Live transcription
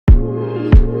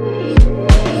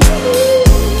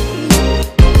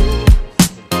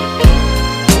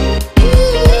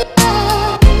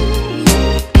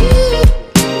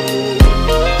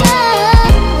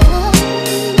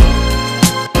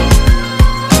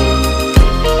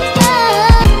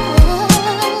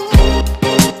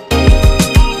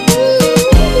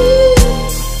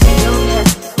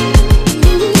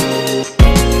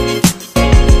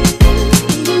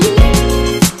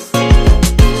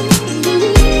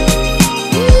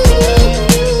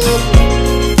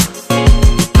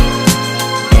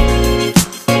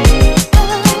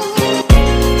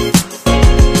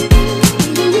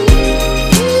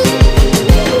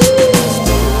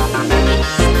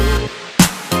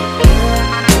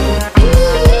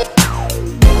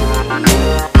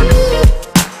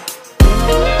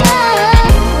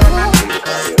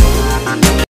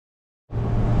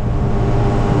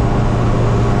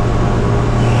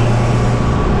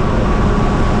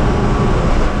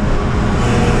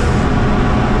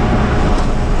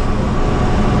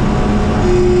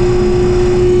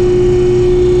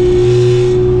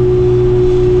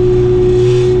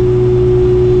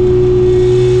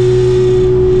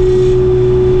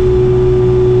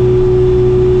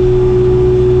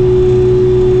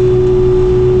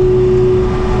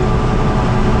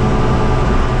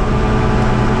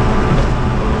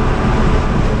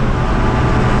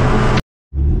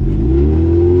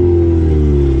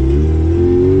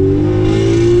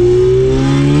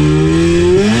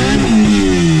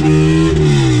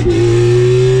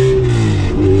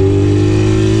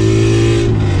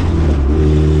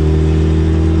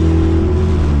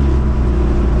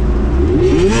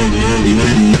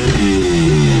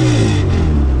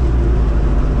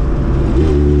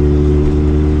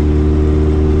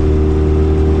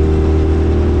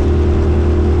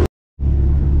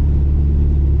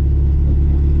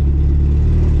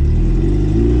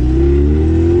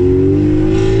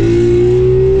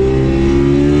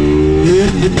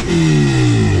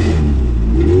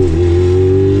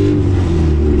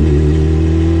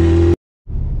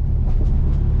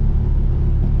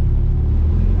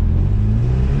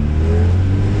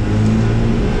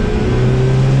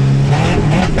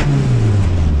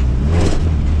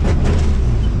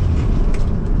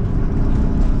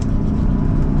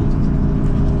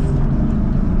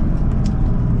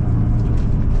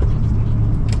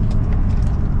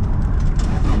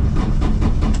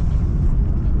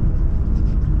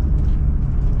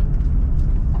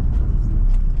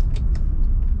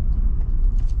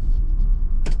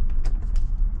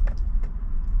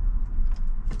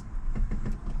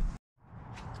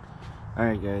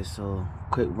Alright guys, so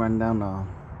quick rundown on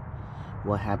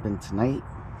what happened tonight.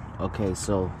 Okay,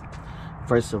 so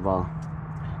first of all,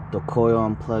 the coil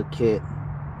and plug kit,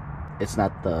 it's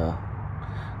not the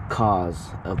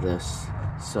cause of this.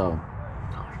 So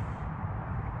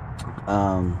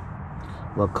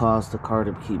what caused the car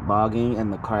to keep bogging,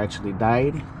 and the car actually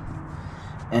died,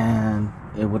 and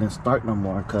it wouldn't start no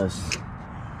more because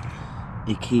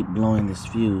it keep blowing this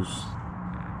fuse,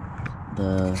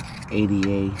 the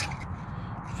ADA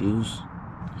fuse.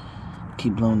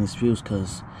 Keep blowing this fuse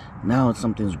because now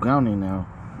something's grounding now,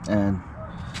 and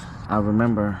I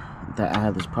remember that I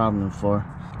had this problem before,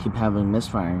 keep having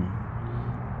misfiring,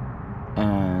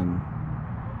 and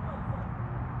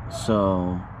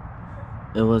so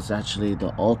it was actually the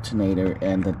alternator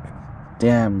and the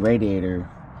damn radiator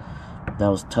that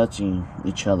was touching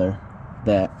each other,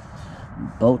 that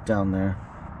bolt down there.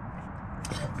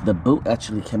 The boot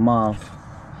actually came off.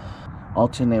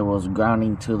 Alternator was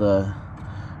grounding to the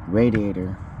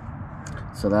radiator,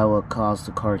 so that would cause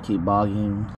the car to keep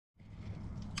bogging.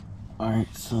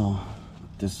 Alright, so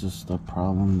this is the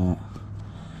problem that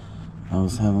I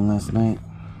was having last night.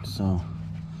 So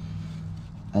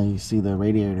as you see, the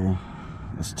radiator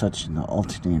is touching the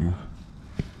alternator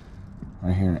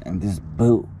right here, and this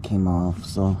boot came off.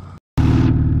 So